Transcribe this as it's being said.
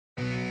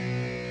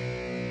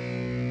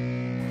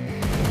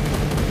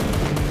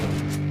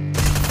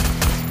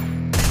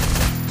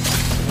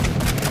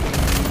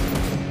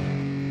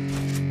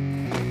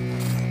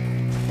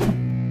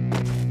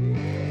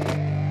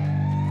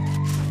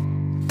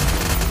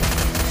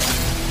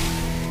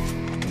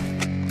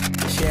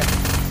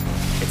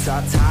It's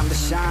our time to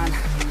shine.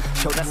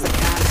 Yo, that's the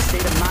kind of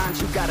state of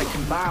mind you gotta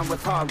combine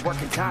with hard work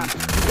and time.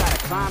 You gotta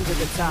climb to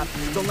the top.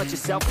 Don't let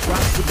yourself drop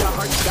till your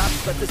heart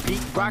stops. Let this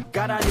beat rock.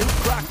 Got a new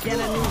clock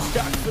and a new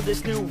stock for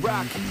this new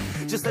rock.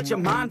 Just let your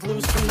mind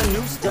loose from the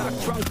new stock.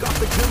 Drunk off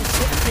the juice,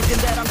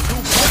 thinking that I'm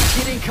too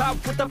hot. Getting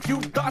caught with a few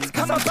thoughts,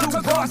 cause I'm too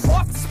lost.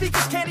 Off the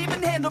speakers can't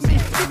even handle me.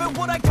 Even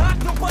what I got,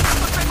 nobody's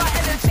gonna my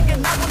energy.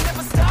 And I will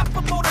never stop,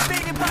 I'm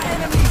motivated by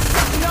enemies.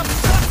 Setting up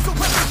shots so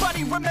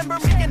everybody remember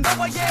me. And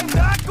though I am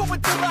not going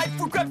through life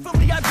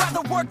regretfully, I'd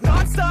rather work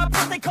non-stop,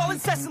 what they call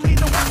incessantly.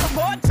 No one's a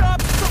more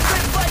job, so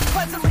live life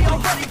pleasantly.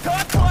 Already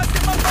got lost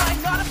in my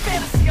mind, not a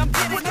fantasy. I'm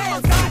getting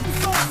ill-gotten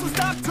souls, so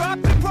stop, drop,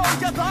 and roll.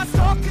 You lost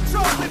all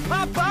control and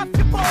pop off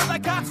your ball. I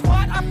got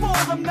squat, I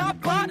fall, I'm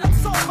not bought, I'm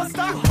sold. My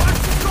stock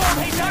watch is gold.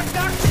 Hey, knock,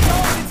 knock, you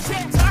know, it's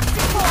shit,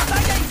 toxic balls.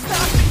 I ain't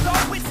stopping,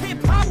 though, it's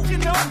hip-hop, you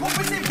know. Or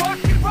is it rock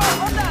and roll?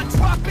 I'm not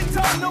dropping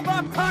tone, no,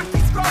 my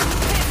pocket's grow.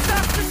 Can't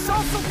stop the show,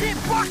 so get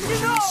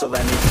rockin' on. So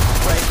let me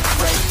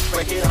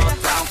break it all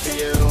down for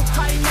you.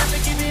 I ain't never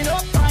giving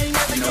up, I ain't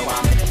never giving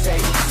up.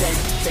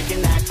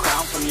 Taking that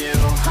crown from you.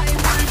 I ain't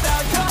worried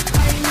about you,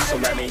 I ain't never. So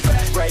let me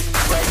break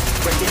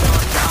it all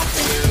down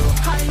for you.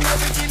 I ain't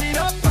never giving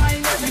up, I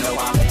ain't never giving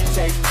up.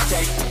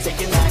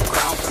 Taking that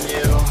crown from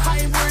you. I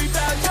ain't worried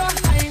about you,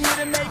 I ain't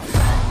here to make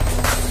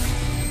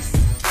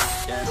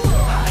yeah.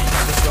 I ain't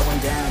never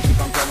slowing down, keep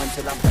on going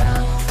till I'm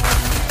down.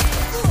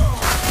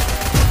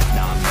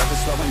 No, I'm never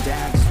slowing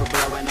down, cause we're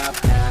blowing up.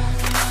 I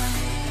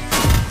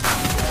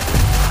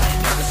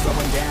ain't never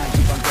slowing down,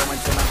 keep on going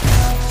till I'm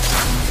down.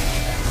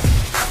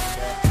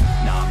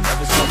 No, I'm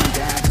never slowing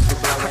down, cause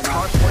we're blowing up.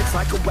 hard words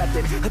like a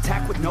weapon,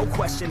 attack with no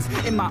questions.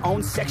 In my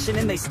own section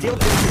and they still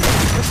do it.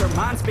 Cause their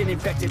mind's been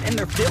infected and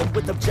they're filled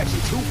with objection.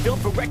 Too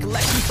filled for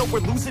recollection, so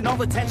we're losing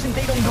all attention.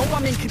 They don't know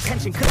I'm in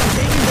contention, cause I'm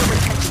gaining their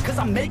attention. Cause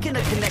I'm making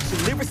a connection,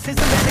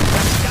 lyricism and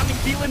aggression got me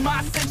feeling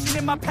my ascension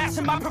in my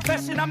passion, my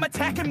profession. I'm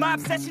attacking my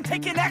obsession,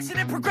 taking action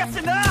and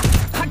progressing.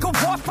 I go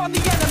off on the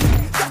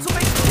enemy, that's what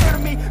makes me scared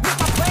of me. Make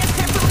my plans,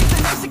 can't believe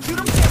and execute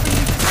them daring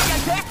me. Say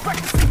I act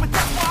recklessly, but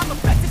that's why I'm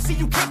effective. See,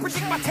 you can't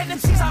predict my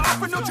tendencies, I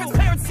offer no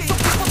transparency. So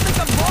people think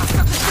I'm lost,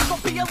 I'm just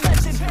gonna be a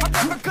legend. I'm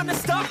never gonna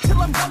stop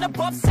till I'm one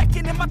above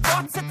second. And my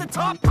thoughts at the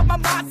top, but my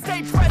mind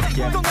stay present.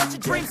 Don't let your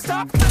dreams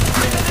stop, cause it's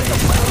living in the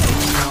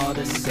present. All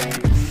the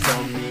same,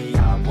 told me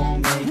I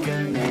won't make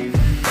a name,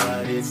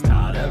 but it's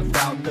not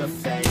about the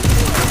fame,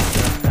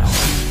 it's about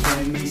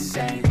keeping me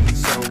sane.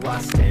 So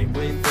I stay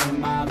within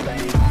my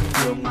lane,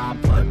 feel my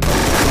blood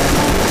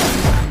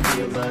pumping,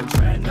 feel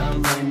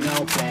adrenaline,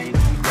 no pain.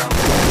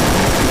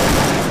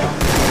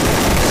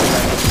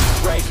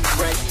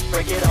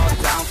 Break it all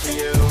down for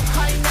you.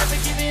 I ain't never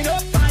giving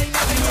up, I ain't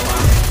never giving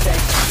up.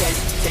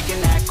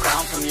 Taking that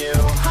crown from you.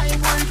 I ain't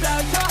worried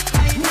about you,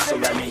 I ain't never. So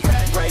let me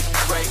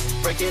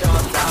break it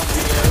all down for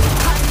you.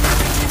 I ain't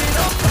never giving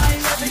up, I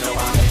ain't never you know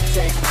giving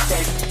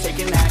I'm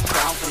taking that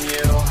crown from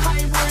you. I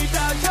ain't worried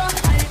about you,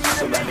 I ain't never.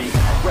 So let me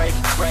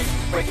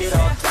break it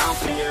all down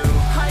for you.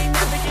 I ain't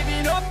never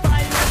giving up,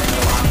 I ain't never you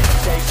know I'm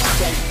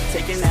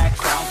taking that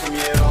crown from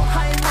you.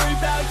 I ain't worried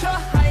about you,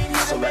 I ain't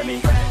never. So let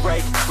me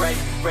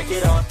break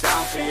it all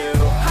down for you.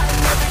 I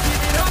ain't never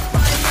giving up,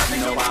 I ain't never. You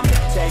know I'm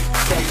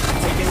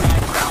taking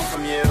that crown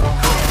from you. I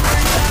ain't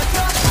worried about you,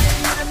 I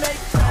ain't never make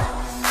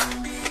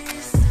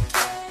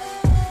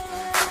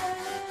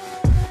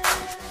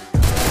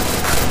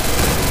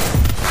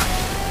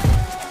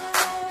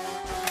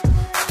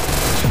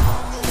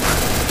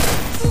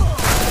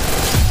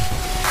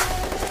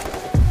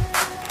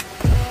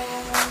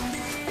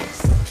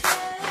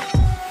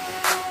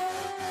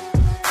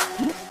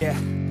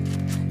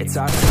it's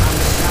our time to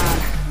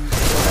shine.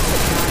 So that's the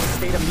kind of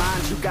state of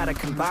mind you gotta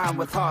combine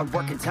with hard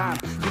work and time.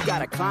 You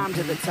gotta climb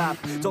to the top.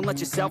 Don't let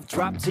yourself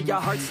drop till your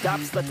heart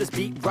stops. Let this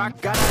beat rock.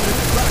 Got a new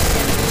rock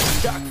and a new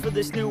stock for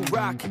this new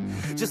rock.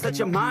 Just let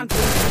your mind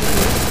loose from the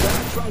new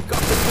stuff. Drunk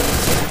off the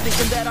bullshit,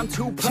 thinking that I'm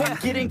too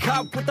pop. Getting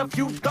caught with a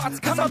few thoughts,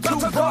 cause I'm too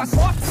lost.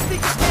 Off the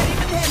speakers can't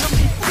even handle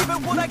me.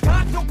 Even what I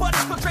got,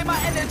 nobody's gonna drain my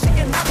energy.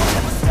 And I will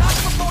never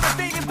stop, I'm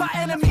motivated by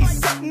enemies.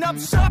 Setting up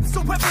shop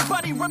so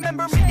everybody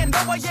remember me. And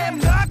though I am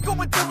not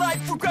going through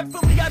life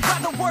regretfully, I'd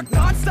rather work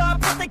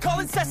non-stop, what they call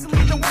incessantly.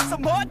 Than want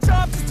some more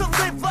jobs just to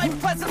live life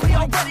pleasantly.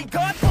 Already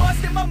got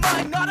lost in my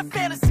mind, not a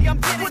fantasy. I'm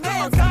getting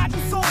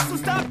ill-gotten souls, so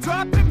stop,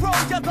 drop, and roll.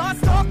 You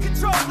lost all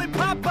control and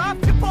pop off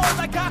your ball.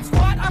 I got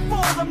squat, I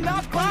fall, I'm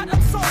not bought,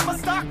 I'm sold. My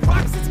stock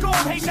rocks, it's gold.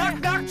 Hey, knock,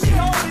 knock, she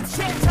home. It's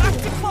shit,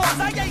 toxic clothes.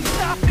 I ain't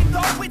stopping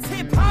though, it's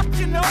hip-hop,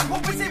 you know.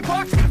 Or is it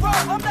rock and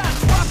roll? I'm not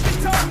dropping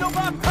tone, no,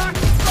 my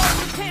pocket's low.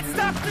 You can't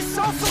stop the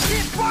show, so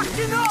get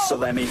rockin' on. So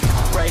let me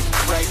break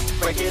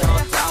it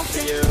all down for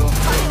you.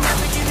 I ain't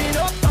never giving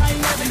up, I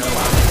ain't never you know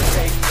giving up.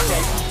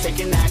 I'm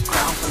taking that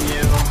crown from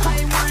you. I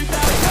ain't worried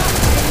about you.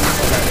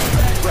 So let me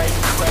break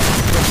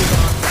it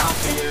all down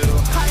for you.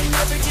 I ain't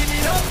never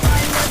giving up, I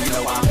ain't never you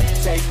know giving I'm up.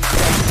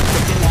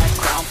 taking that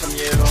crown from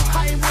you.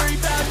 I ain't worried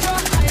about you,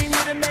 I ain't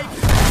here to make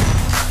you.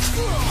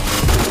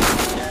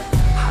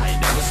 I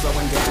ain't never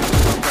slowing down,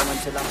 I'm going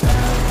till I'm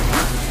down.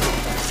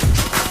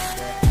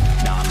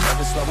 No, I'm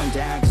never slowing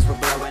down, cause we're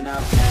blowing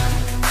up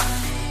now.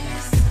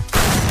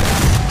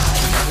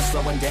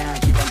 slowing down,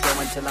 keep on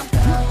going till I'm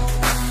down.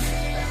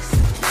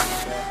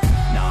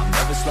 No, I'm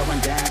never slowing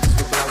down, cause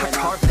we're blowing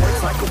up. Hard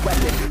works like a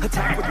weapon,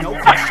 attack with no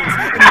questions.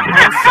 In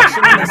my own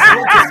section, and they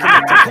still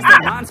disconnected, cause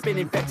their mind's been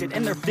infected,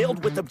 and they're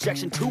filled with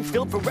objection. Too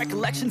filled for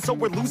recollection, so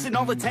we're losing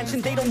all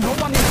attention. They don't know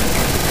I'm in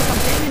contention, cause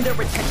I'm gaining their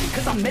attention,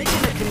 cause I'm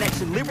making a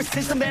connection.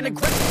 Lyricism and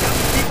aggression got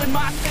me feeling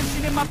my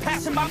ascension. In my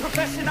passion, my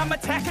profession, I'm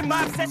attacking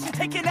my obsession,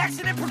 taking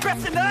action and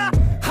progressing.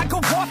 I go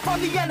off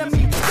on the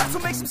enemy, that's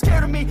what makes them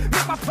scared of me.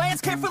 Make my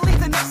plans carefully,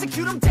 then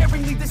execute them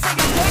daringly. They say I'm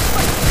next,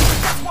 like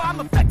that's why I'm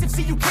effective.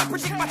 See, you can't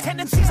predict my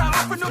tendencies, I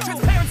offer no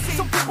transparency.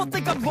 Some people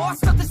think I'm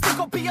lost, others think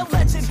I'll be a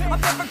legend. I'm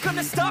never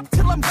gonna stop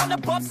till I'm one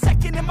above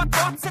second. And my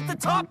thoughts at the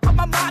top, but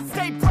my mind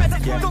stay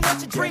present. Don't let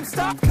your dreams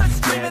stop, cause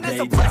dreaming is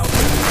a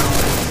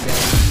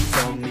blessing.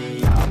 Told me